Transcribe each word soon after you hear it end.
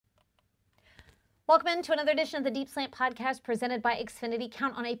Welcome into another edition of the Deep Slant Podcast presented by Xfinity.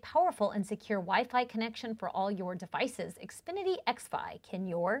 Count on a powerful and secure Wi-Fi connection for all your devices. Xfinity XFi. Can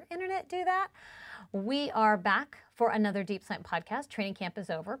your internet do that? We are back for another Deep Slant Podcast. Training camp is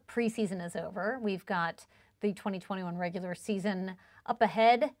over. Preseason is over. We've got the 2021 regular season up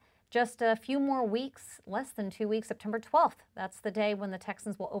ahead. Just a few more weeks, less than 2 weeks, September 12th. That's the day when the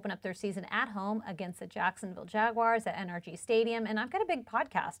Texans will open up their season at home against the Jacksonville Jaguars at NRG Stadium. And I've got a big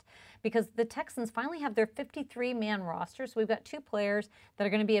podcast because the Texans finally have their 53-man roster. So we've got two players that are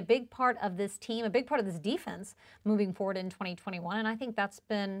going to be a big part of this team, a big part of this defense moving forward in 2021. And I think that's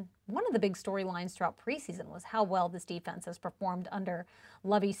been one of the big storylines throughout preseason was how well this defense has performed under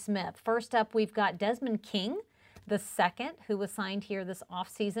Lovie Smith. First up, we've got Desmond King, the second, who was signed here this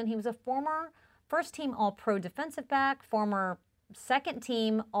offseason. He was a former first-team All-Pro defensive back, former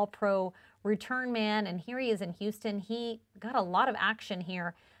second-team All-Pro return man, and here he is in Houston. He got a lot of action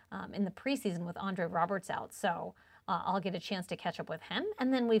here in the preseason with Andre Roberts out, so I'll get a chance to catch up with him.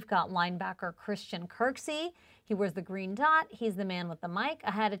 And then we've got linebacker Christian Kirksey. He wears the green dot. He's the man with the mic.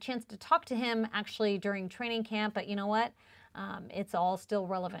 I had a chance to talk to him actually during training camp, but you know what? It's all still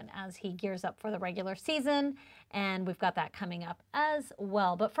relevant as he gears up for the regular season, and we've got that coming up as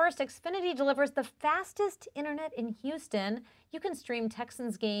well. But first, Xfinity delivers the fastest internet in Houston. You can stream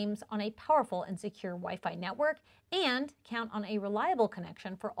Texans games on a powerful and secure Wi-Fi network and count on a reliable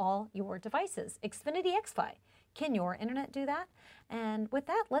connection for all your devices. Xfinity XFi. Can your internet do that? And with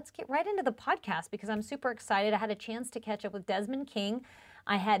that, let's get right into the podcast because I'm super excited. I had a chance to catch up with Desmond King.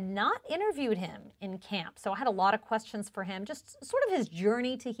 I had not interviewed him in camp, so I had a lot of questions for him, just sort of his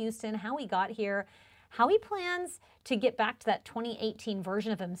journey to Houston, how he got here, how he plans to get back to that 2018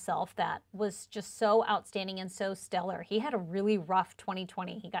 version of himself that was just so outstanding and so stellar. He had a really rough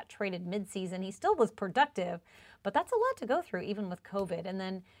 2020. He got traded midseason. He still was productive, but that's a lot to go through even with COVID. And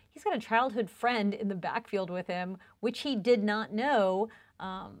then he's got a childhood friend in the backfield with him, which he did not know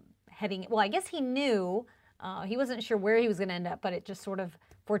well, I guess he knew. He wasn't sure where he was going to end up, but it just sort of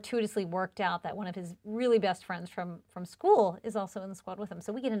fortuitously worked out that one of his really best friends from school is also in the squad with him.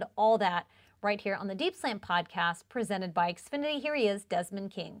 So we get into all that right here on the Deep Slant Podcast presented by Xfinity. Here he is, Desmond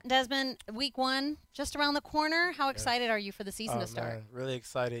King. Desmond, week one, just around the corner. How excited are you for the season to start? Man, really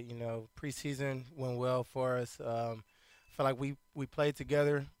excited. You know, preseason went well for us. I feel like we played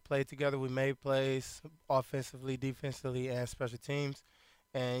together. We made plays offensively, defensively, and special teams.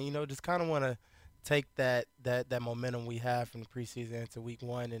 And, you know, just kind of want to take that momentum we have from the preseason into week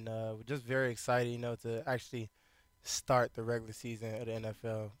one, and we're just very excited, you know, to actually start the regular season of the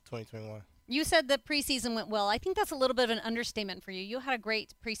NFL 2021. You said the preseason went well. I think that's a little bit of an understatement for you. You had a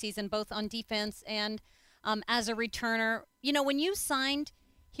great preseason, both on defense and as a returner. You know, when you signed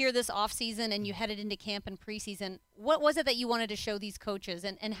here this offseason and you headed into camp and preseason, what was it that you wanted to show these coaches,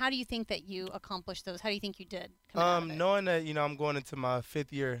 and how do you think that you accomplished those? How do you think you did? Knowing that, you know, I'm going into my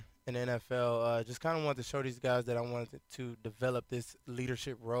fifth year in the NFL, just kind of wanted to show these guys that I wanted to develop this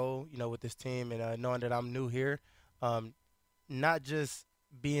leadership role, you know, with this team, and knowing that I'm new here, not just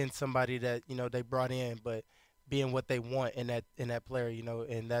being somebody that, you know, they brought in, but being what they want in that player, you know,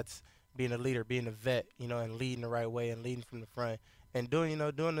 and that's being a leader, being a vet, you know, and leading the right way and leading from the front and doing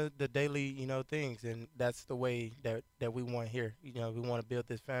the daily, you know, things, and that's the way that we want here. You know, we want to build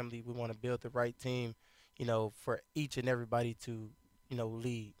this family, we want to build the right team, you know, for each and everybody to, you know,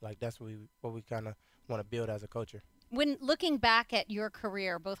 lead. Like that's what we kind of want to build as a culture. When looking back at your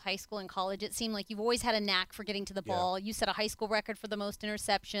career, both high school and college, it seemed like you've always had a knack for getting to the ball. You set a high school record for the most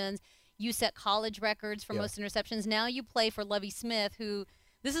interceptions. You set college records for most interceptions. Now you play for Lovie Smith, who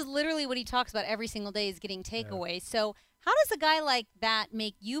this is literally what he talks about every single day is getting takeaways. So how does a guy like that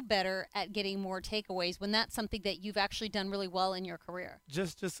make you better at getting more takeaways when that's something that you've actually done really well in your career?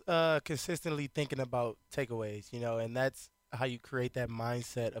 Just consistently thinking about takeaways, you know, and that's how you create that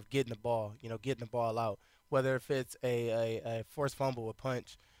mindset of getting the ball, you know, getting the ball out, whether if it's a forced fumble, a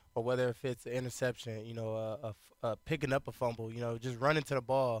punch, or whether if it's an interception, you know, picking up a fumble, you know, just running to the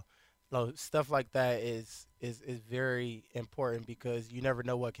ball. You know, stuff like that is very important because you never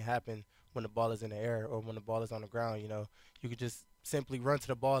know what can happen when the ball is in the air or when the ball is on the ground. You know, you could just simply run to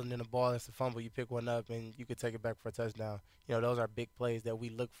the ball, and then the ball is a fumble. You pick one up, and you could take it back for a touchdown. You know, those are big plays that we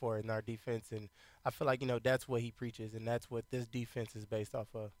look for in our defense, and I feel like, you know, that's what he preaches, and that's what this defense is based off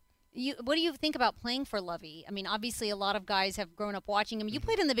of. What do you think about playing for Lovie? I mean, obviously a lot of guys have grown up watching him. You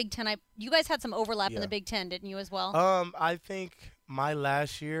played in the Big Ten. You guys had some overlap in the Big Ten, didn't you, as well? I think my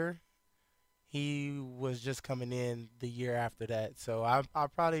last year, he was just coming in the year after that. So I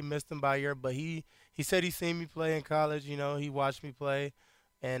probably missed him by a year, but he said he seen me play in college. You know, he watched me play.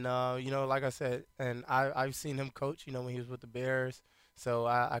 And, you know, like I said, and I've seen him coach, you know, when he was with the Bears. So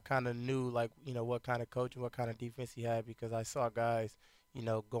I kind of knew like what kind of coach and what kind of defense he had because I saw guys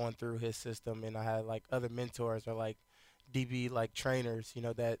going through his system, and I had like other mentors or like DB like trainers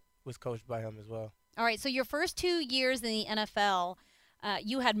that was coached by him as well. All right, so your first 2 years in the NFL,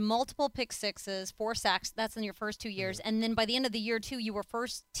 you had multiple pick sixes, 4 sacks. That's in your first 2 years. Mhm. And then by the end of the year, too, you were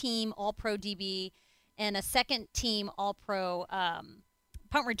first team All Pro DB and a second team All Pro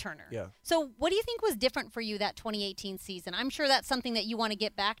punt returner. Yeah. So what do you think was different for you that 2018 season? I'm sure that's something that you want to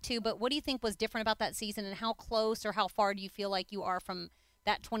get back to, but what do you think was different about that season, and how close or how far do you feel like you are from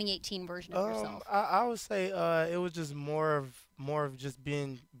that 2018 version of yourself? I would say it was just more of just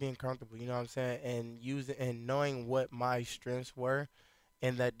being comfortable, you know what I'm saying, and using and knowing what my strengths were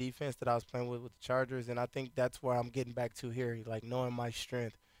in that defense that I was playing with the Chargers, and I think that's where I'm getting back to here, like knowing my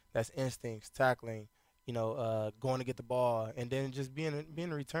strength, that's instincts, tackling, going to get the ball, and then just being a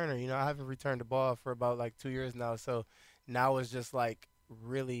returner. I haven't returned the ball for about like 2 years now, so now it's just like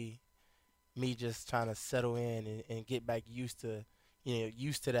really me just trying to settle in and get back used to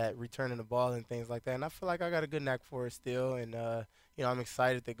that returning the ball and things like that. And I feel like I got a good knack for it still, and I'm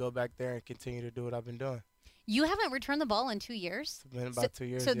excited to go back there and continue to do what I've been doing. You haven't returned the ball in 2 years? It's been about 2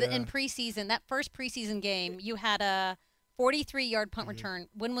 years. So yeah. in preseason, that first preseason game, you had a 43-yard punt return.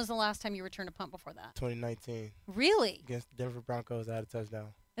 When was the last time you returned a punt before that? 2019 Really? against the Denver Broncos, I had a touchdown.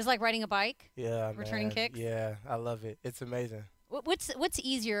 It's like riding a bike? Yeah, Returning man. kicks? Yeah, I love it. It's amazing. What's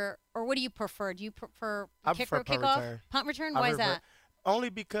easier, or what do you prefer? Do you prefer I kick prefer or punt kickoff? return. Punt return? I Why is prefer- that? Only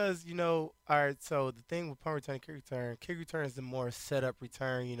because, all right, so the thing with punt return and kick return is the more set up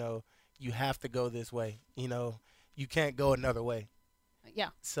return. You have to go this way. You can't go another way. Yeah.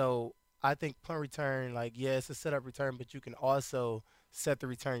 So I think punt return, like, yeah, it's a set up return, but you can also set the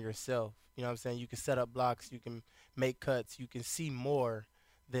return yourself. You know what I'm saying? You can set up blocks, you can make cuts, you can see more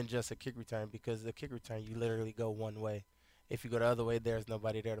than just a kick return, because the kick return, you literally go one way. If you go the other way, there's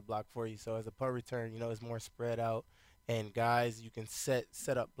nobody there to block for you. So as a punt return, it's more spread out, and guys, you can set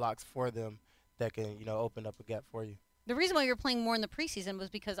up blocks for them that can, open up a gap for you. The reason why you were playing more in the preseason was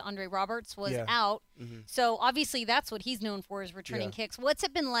because Andre Roberts was Yeah. out. Mm-hmm. So obviously that's what he's known for, is returning Yeah. kicks. What's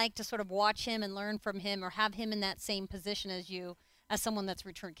it been like to sort of watch him and learn from him, or have him in that same position as you, as someone that's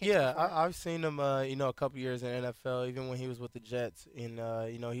returned kicks Yeah, before? I've seen him, a couple years in NFL, even when he was with the Jets, and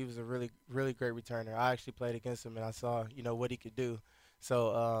he was a really, really great returner. I actually played against him, and I saw, what he could do.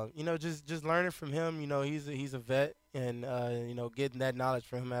 So, just learning from him. He's a vet, and getting that knowledge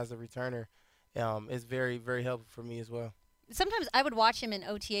from him as a returner, is very, very helpful for me as well. Sometimes I would watch him in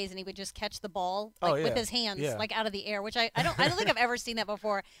OTAs and he would just catch the ball Oh, with yeah. his hands, Yeah. like out of the air, which I don't think I've ever seen that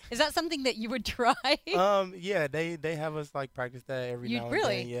before. Is that something that you would try? Yeah, they have us like practice that every You now and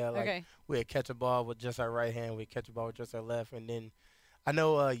really? then. Yeah, like Okay. we'd catch a ball with just our right hand, we'd catch a ball with just our left, and then I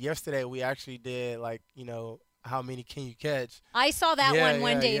know yesterday we actually did like how many can you catch? I saw that Yeah,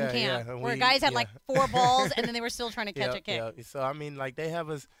 one day yeah, in camp yeah. And where we- guys had yeah. like 4 balls and then they were still trying to catch a Yep, kick. yep. So I mean, like they have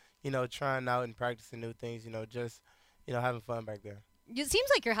us, trying out and practicing new things, just having fun back there. It seems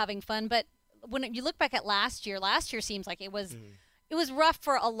like you're having fun, but when you look back at last year seems like it was Mhm. it was rough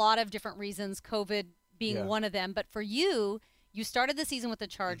for a lot of different reasons, COVID being Yeah. one of them. But for you, you started the season with the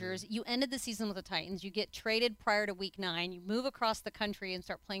Chargers. You ended the season with the Titans. You get traded prior to Week 9. You move across the country and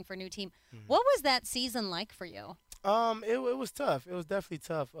start playing for a new team. Mhm. What was that season like for you? It was tough. It was definitely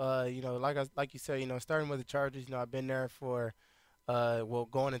tough. Like you said, starting with the Chargers, I've been there for,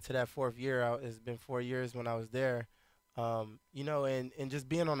 going into that 4th year. It's been 4 years when I was there. And just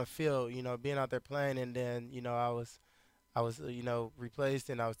being on the field, being out there playing, and then, I was replaced,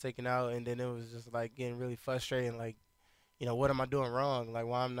 and I was taken out, and then it was just like getting really frustrating. Like, what am I doing wrong? Like,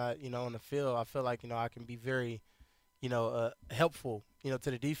 why I'm not, on the field? I feel like, I can be very, helpful, to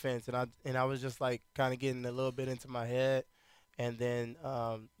the defense, and I was just like kind of getting a little bit into my head, and then,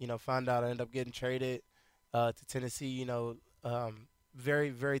 found out I ended up getting traded to Tennessee. Very,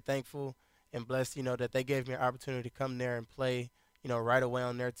 very thankful and blessed, that they gave me an opportunity to come there and play, right away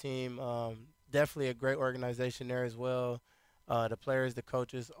on their team. Definitely a great organization there as well. The players, the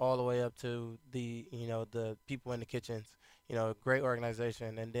coaches, all the way up to the, the people in the kitchens. Great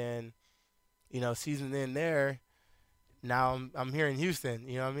organization. And then, season in there, now I'm here in Houston.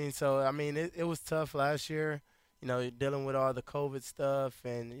 You know what I mean? So I mean, it was tough last year. Dealing with all the COVID stuff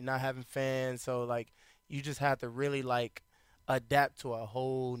and not having fans. So like, you just have to really like adapt to a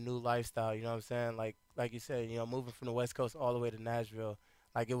whole new lifestyle. You know what I'm saying? Like you said, moving from the West Coast all the way to Nashville,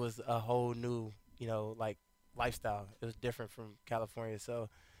 like it was a whole new, like lifestyle. It was different from California. So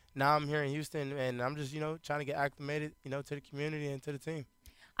now I'm here in Houston, and I'm just, trying to get acclimated, to the community and to the team.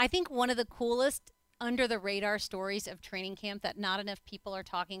 I think one of the coolest under the radar stories of training camp that not enough people are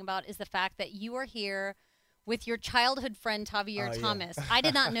talking about is the fact that you are here with your childhood friend Tavier Yeah. Thomas. I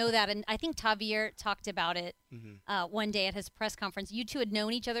did not know that, and I think Tavier talked about it one day at his press conference. You two had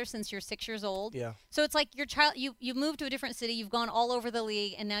known each other since you're 6 years old. Yeah. So it's like your child. You moved to a different city. You've gone all over the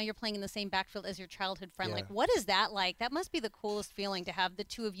league, and now you're playing in the same backfield as your childhood friend. Yeah. Like, what is that like? That must be the coolest feeling to have the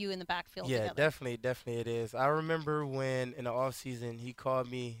two of you in the backfield Yeah, together. definitely it is. I remember when in the off season he called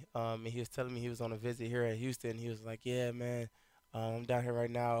me and he was telling me he was on a visit here at Houston. He was like, "Yeah, man, I'm down here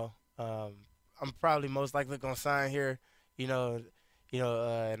right now. I'm probably most likely gonna sign here, you know,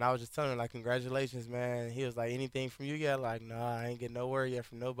 and I was just telling him like, congratulations, man. He was like, anything from you yet? Like, nah, I ain't getting no word yet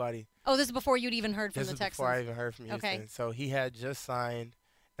from nobody. Oh, this is before you'd even heard from This the is Texans. before I even heard from Houston. Okay. So he had just signed,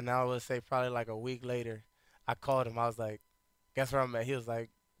 and I would say probably like a week later, I called him. I was like, guess where I'm at? He was like,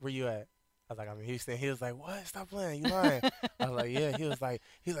 where you at? I was like, I'm in Houston. He was like, what? Stop playing. You lying. I was like, yeah. He was like,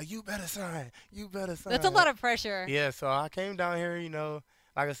 you better sign. You better sign. That's a lot of pressure. Yeah, so I came down here,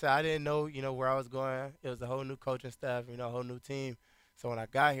 like I said, I didn't know, where I was going. It was a whole new coaching staff, a whole new team. So when I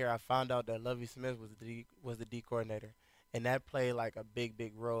got here, I found out that Lovie Smith was the D coordinator. And that played like a big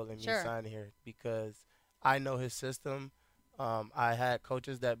role in me signing here because I know his system. I had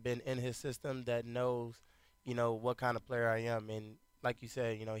coaches that been in his system that knows, what kind of player I am. And like you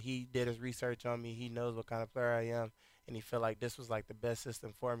said, he did his research on me. He knows what kind of player I am. And he felt like this was like the best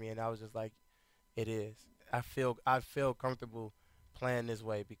system for me. And I was just like, it is. I feel comfortable playing this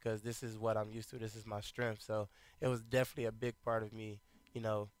way because this is what I'm used to. This is my strength. So it was definitely a big part of me,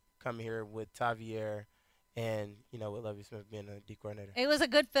 coming here with Tavier and, with Lovie Smith being a D coordinator. It was a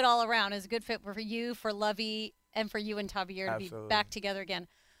good fit all around. It was a good fit for you, for Lovie, and for you and Tavier to be back together again.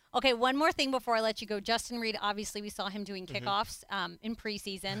 Okay, one more thing before I let you go. Justin Reid, obviously we saw him doing kickoffs in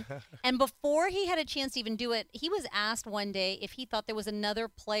preseason. And before he had a chance to even do it, he was asked one day if he thought there was another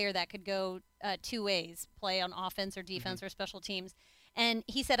player that could go two ways, play on offense or defense or special teams. And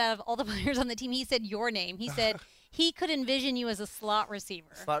he said out of all the players on the team, he said your name. He said he could envision you as a slot receiver.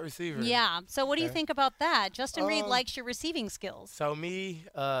 Slot receiver. Yeah. So what do you think about that? Justin Reid likes your receiving skills. So me,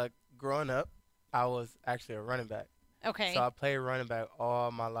 growing up, I was actually a running back. Okay. So I played running back all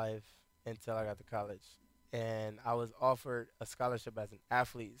my life until I got to college. And I was offered a scholarship as an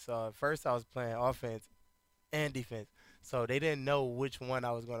athlete. So at first I was playing offense and defense. So they didn't know which one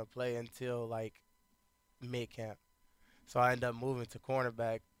I was going to play until like mid-camp. So I ended up moving to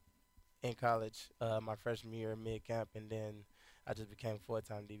cornerback in college my freshman year mid-camp, and then I just became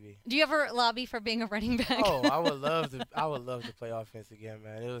full-time DB. Do you ever lobby for being a running back? Oh, I would love to play offense again,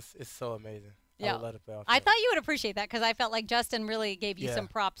 man. It's so amazing. Yeah. I would love to play offense. I thought you would appreciate that because I felt like Justin really gave you some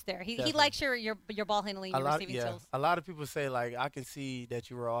props there. He likes your ball handling, your receiving skills. A lot of people say, like, I can see that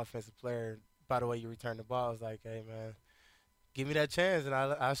you were an offensive player by the way you returned the ball. I was like, hey, man, give me that chance, and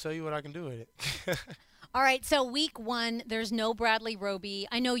I'll show you what I can do with it. All right, so week one, there's no Bradley Roby.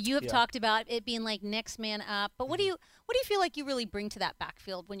 I know you have talked about it being like next man up, but what do you feel like you really bring to that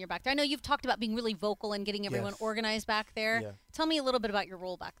backfield when you're back there? I know you've talked about being really vocal and getting everyone organized back there. Yeah. Tell me a little bit about your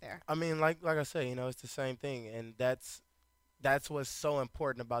role back there. I mean, like I say, it's the same thing, and that's what's so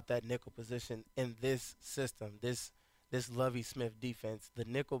important about that nickel position in this system, this Lovie Smith defense. The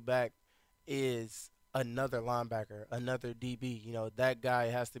nickel back is another linebacker, another DB. That guy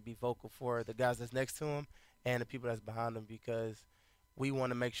has to be vocal for the guys that's next to him and the people that's behind him because we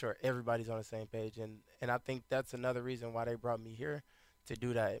want to make sure everybody's on the same page. And I think that's another reason why they brought me here to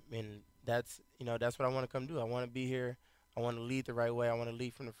do that. And that's what I want to come do. I want to be here. I want to lead the right way. I want to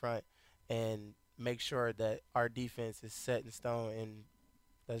lead from the front and make sure that our defense is set in stone. And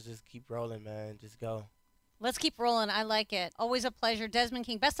let's just keep rolling, man. Just go. Let's keep rolling. I like it. Always a pleasure. Desmond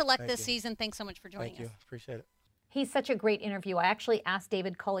King, best of luck this season. Thanks so much for joining us. Thank you. Appreciate it. He's such a great interview. I actually asked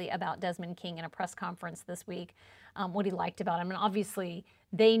David Culley about Desmond King in a press conference this week, what he liked about him. And obviously,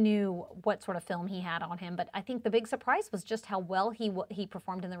 they knew what sort of film he had on him. But I think the big surprise was just how well he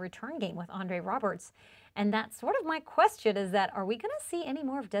performed in the return game with Andre Roberts. And that's sort of my question is that, are we going to see any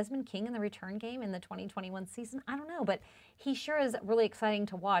more of Desmond King in the return game in the 2021 season? I don't know, but he sure is really exciting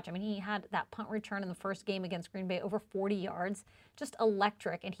to watch. I mean, he had that punt return in the first game against Green Bay, over 40 yards, just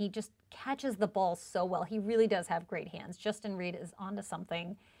electric, and he just catches the ball so well. He really does have great hands. Justin Reid is onto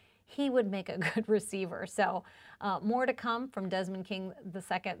something. He would make a good receiver. So more to come from Desmond King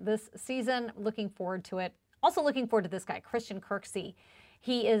II this season. Looking forward to it. Also looking forward to this guy, Christian Kirksey.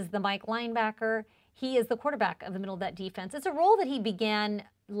 He is the Mike linebacker. He is the quarterback of the middle of that defense. It's a role that he began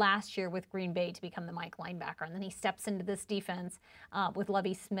last year with Green Bay to become the Mike linebacker. And then he steps into this defense with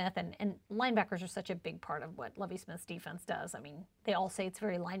Lovie Smith. And linebackers are such a big part of what Lovie Smith's defense does. I mean, they all say it's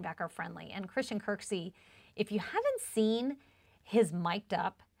very linebacker friendly. And Christian Kirksey, if you haven't seen his mic'd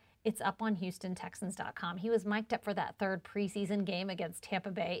up It's up on HoustonTexans.com. He was mic'd up for that third preseason game against Tampa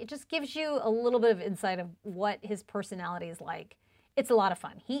Bay. It just gives you a little bit of insight of what his personality is like. It's a lot of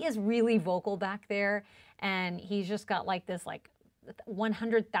fun. He is really vocal back there, and he's just got like this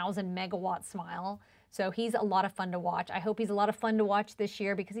 100,000 megawatt smile. So he's a lot of fun to watch. I hope he's a lot of fun to watch this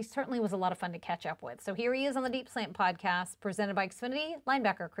year because he certainly was a lot of fun to catch up with. So here he is on the Deep Slant podcast presented by Xfinity,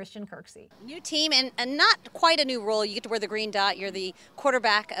 linebacker Christian Kirksey. New team and not quite a new role. You get to wear the green dot. You're the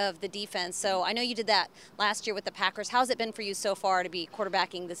quarterback of the defense. So I know you did that last year with the Packers. How's it been for you so far to be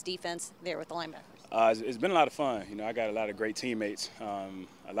quarterbacking this defense there with the linebackers? It's been a lot of fun. I got a lot of great teammates,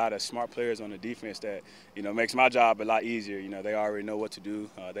 a lot of smart players on the defense that, makes my job a lot easier. They already know what to do.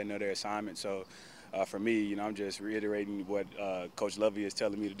 They know their assignment. So for me, I'm just reiterating what Coach Lovie is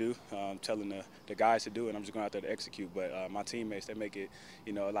telling me to do, telling the guys to do, and I'm just going out there to execute. But my teammates, they make it,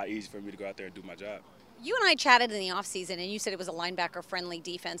 a lot easier for me to go out there and do my job. You and I chatted in the offseason, and you said it was a linebacker-friendly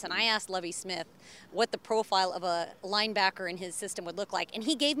defense, and I asked Lovie Smith what the profile of a linebacker in his system would look like, and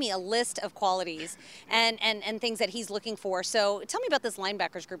he gave me a list of qualities and things that he's looking for. So tell me about this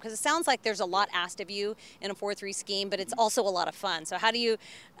linebackers group, because it sounds like there's a lot asked of you in a 4-3 scheme, but it's also a lot of fun. So how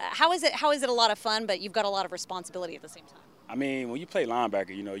is it a lot of fun, but you've got a lot of responsibility at the same time? I mean, when you play linebacker,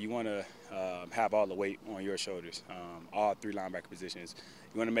 you want to have all the weight on your shoulders, all three linebacker positions.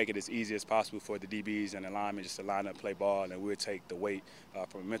 You want to make it as easy as possible for the DBs and the linemen just to line up, play ball, and we'll take the weight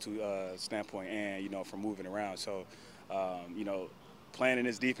from a mental standpoint and, from moving around. So, playing in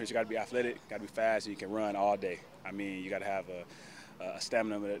this defense, you got to be athletic, got to be fast, and you can run all day. I mean, you got to have a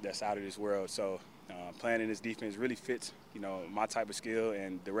stamina that's out of this world. So, playing in this defense really fits, my type of skill,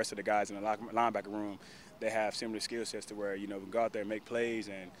 and the rest of the guys in the linebacker room, they have similar skill sets to where, we go out there and make plays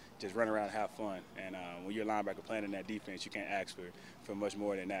and just run around and have fun. And when you're a linebacker playing in that defense, you can't ask for much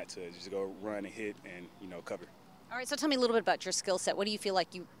more than that to just go run and hit and, cover. All right, so tell me a little bit about your skill set. What do you feel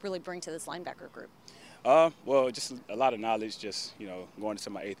like you really bring to this linebacker group? Well, just a lot of knowledge, just, going into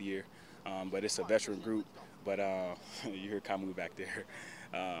my 8th year. But it's a veteran group, but you hear Kamu back there.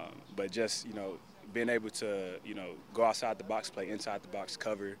 But just, being able to, go outside the box, play inside the box,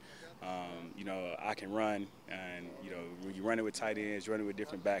 cover. I can run, and, when you run it with tight ends, running with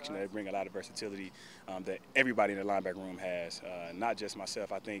different backs, they bring a lot of versatility that everybody in the linebacker room has, not just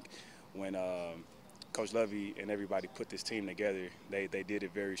myself. I think when Coach Lovie and everybody put this team together, they did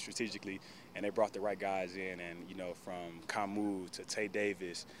it very strategically, and they brought the right guys in, and, from Kamu to Tay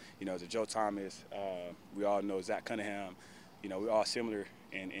Davis, to Joe Thomas, we all know Zach Cunningham, we're all similar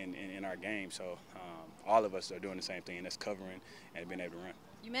in our game, so all of us are doing the same thing, and that's covering and being able to run.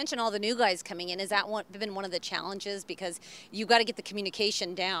 You mentioned all the new guys coming in. Has that been one of the challenges? Because you've got to get the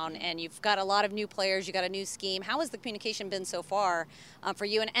communication down, and you've got a lot of new players. You've got a new scheme. How has the communication been so far for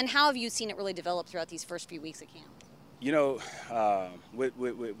you, and how have you seen it really develop throughout these first few weeks of camp?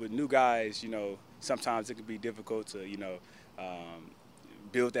 With new guys, sometimes it can be difficult to,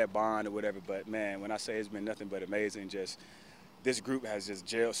 build that bond or whatever. But, man, when I say it's been nothing but amazing, just this group has just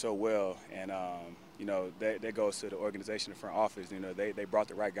gelled so well, and that goes to the organization, the front office. They brought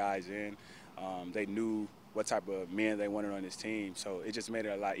the right guys in. They knew what type of men they wanted on this team, so it just made it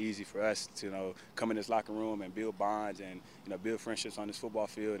a lot easier for us to come in this locker room and build bonds and build friendships on this football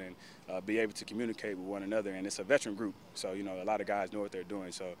field and be able to communicate with one another. And it's a veteran group, so a lot of guys know what they're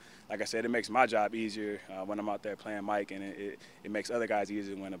doing. So, like I said, it makes my job easier when I'm out there playing Mike, and it makes other guys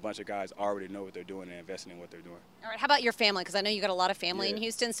easier when a bunch of guys already know what they're doing and investing in what they're doing. All right, how about your family? Because I know you got a lot of family in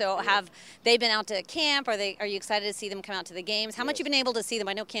Houston. So have they been out to camp? Are you excited to see them come out to the games? How much have you been able to see them?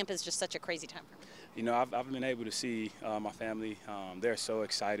 I know camp is just such a crazy time for me. I've been able to see my family. They're so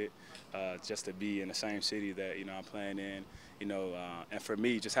excited just to be in the same city that I'm playing in. And for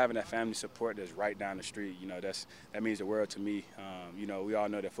me, just having that family support that's right down the street, that means the world to me. We all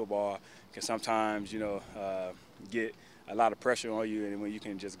know that football can sometimes, get a lot of pressure on you, and when you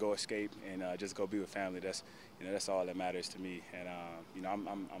can just go escape and just go be with family, that's all that matters to me. And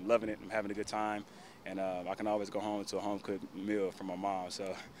I'm loving it. I'm having a good time, and I can always go home to a home cooked meal from my mom.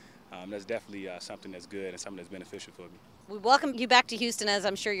 So. That's definitely something that's good and something that's beneficial for me. We welcome you back to Houston, as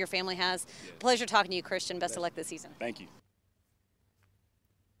I'm sure your family has. Yes. Pleasure talking to you, Christian. Best of luck this season. Thank you.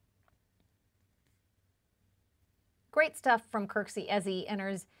 Great stuff from Kirksey as he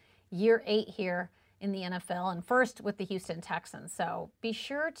enters year 8 here in the NFL, and first with the Houston Texans. So be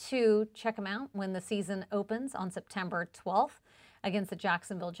sure to check them out when the season opens on September 12th. Against the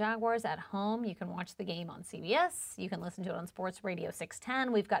Jacksonville Jaguars at home. You can watch the game on CBS. You can listen to it on Sports Radio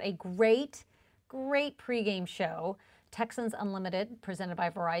 610. We've got a great pregame show Texans Unlimited, presented by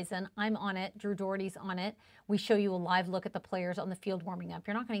Verizon. I'm on it. Drew Dougherty's on it. We show you a live look at the players on the field warming up.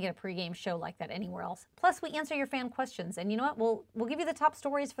 You're not going to get a pregame show like that anywhere else. Plus, we answer your fan questions. And you know what? We'll give you the top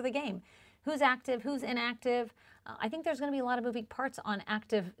stories for the game. Who's active? Who's inactive? I think there's going to be a lot of moving parts on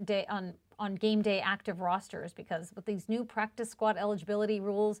active day on game day active rosters, because with these new practice squad eligibility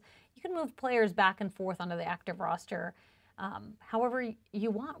rules, you can move players back and forth onto the active roster however you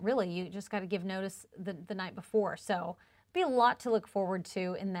want, really. You just got to give notice the night before. So be a lot to look forward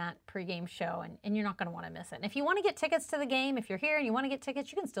to in that pregame show, and you're not going to want to miss it. And if you want to get tickets to the game, if you're here and you want to get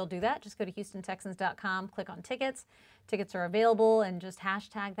tickets, you can still do that. Just go to HoustonTexans.com, click on tickets. Tickets are available, and just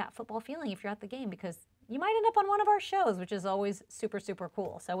hashtag that football feeling if you're at the game, because you might end up on one of our shows, which is always super, super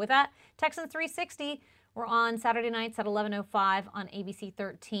cool. So with that, Texans 360, we're on Saturday nights at 11:05 on ABC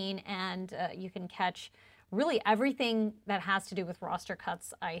 13, and you can catch really everything that has to do with roster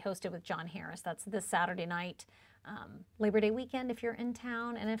cuts. I hosted with John Harris. That's this Saturday night, Labor Day weekend if you're in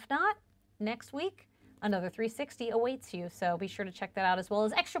town. And if not, next week, another 360 awaits you. So be sure to check that out, as well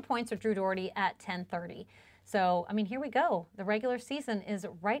as Extra Points with Drew Dougherty at 10:30. So, I mean, here we go. The regular season is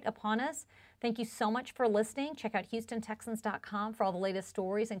right upon us. Thank you so much for listening. Check out HoustonTexans.com for all the latest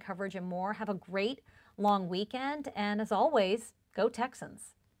stories and coverage and more. Have a great long weekend. And as always, go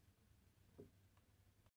Texans.